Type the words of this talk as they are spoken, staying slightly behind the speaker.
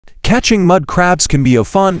Catching mud crabs can be a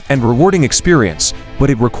fun and rewarding experience, but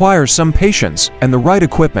it requires some patience and the right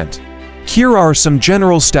equipment. Here are some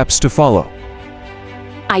general steps to follow.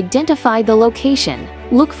 Identify the location.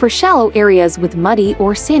 Look for shallow areas with muddy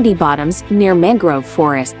or sandy bottoms near mangrove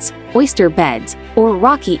forests, oyster beds, or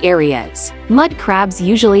rocky areas. Mud crabs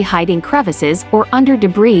usually hide in crevices or under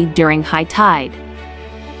debris during high tide.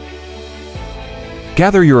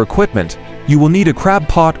 Gather your equipment. You will need a crab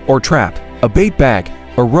pot or trap, a bait bag,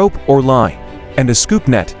 a rope or line, and a scoop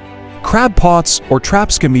net. Crab pots or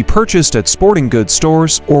traps can be purchased at sporting goods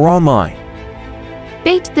stores or online.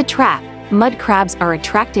 Bait the trap. Mud crabs are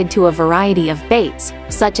attracted to a variety of baits,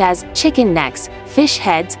 such as chicken necks, fish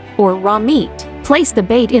heads, or raw meat. Place the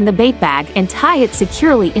bait in the bait bag and tie it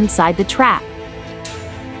securely inside the trap.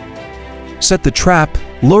 Set the trap,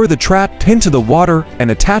 lower the trap into the water,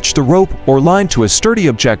 and attach the rope or line to a sturdy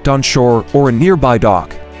object on shore or a nearby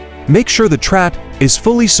dock. Make sure the trap is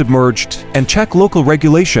fully submerged and check local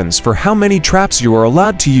regulations for how many traps you are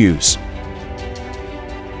allowed to use.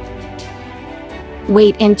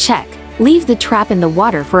 Wait and check. Leave the trap in the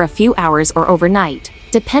water for a few hours or overnight,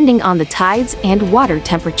 depending on the tides and water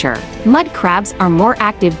temperature. Mud crabs are more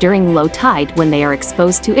active during low tide when they are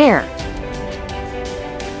exposed to air.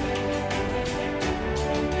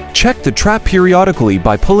 Check the trap periodically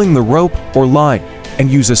by pulling the rope or line, and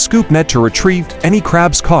use a scoop net to retrieve any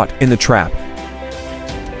crabs caught in the trap.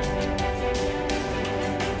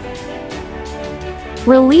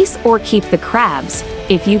 Release or keep the crabs.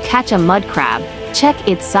 If you catch a mud crab, check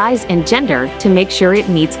its size and gender to make sure it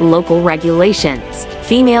meets local regulations.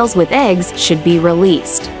 Females with eggs should be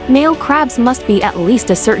released. Male crabs must be at least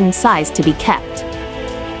a certain size to be kept.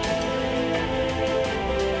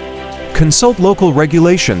 Consult local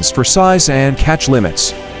regulations for size and catch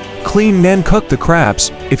limits. Clean and cook the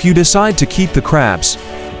crabs. If you decide to keep the crabs,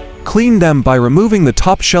 clean them by removing the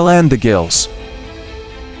top shell and the gills.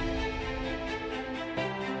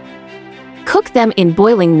 Cook them in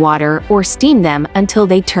boiling water or steam them until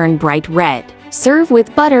they turn bright red. Serve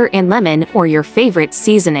with butter and lemon or your favorite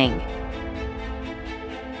seasoning.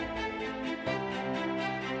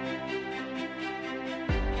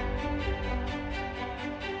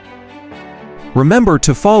 Remember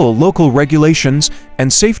to follow local regulations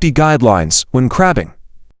and safety guidelines when crabbing.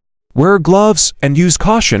 Wear gloves and use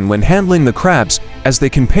caution when handling the crabs, as they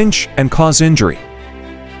can pinch and cause injury.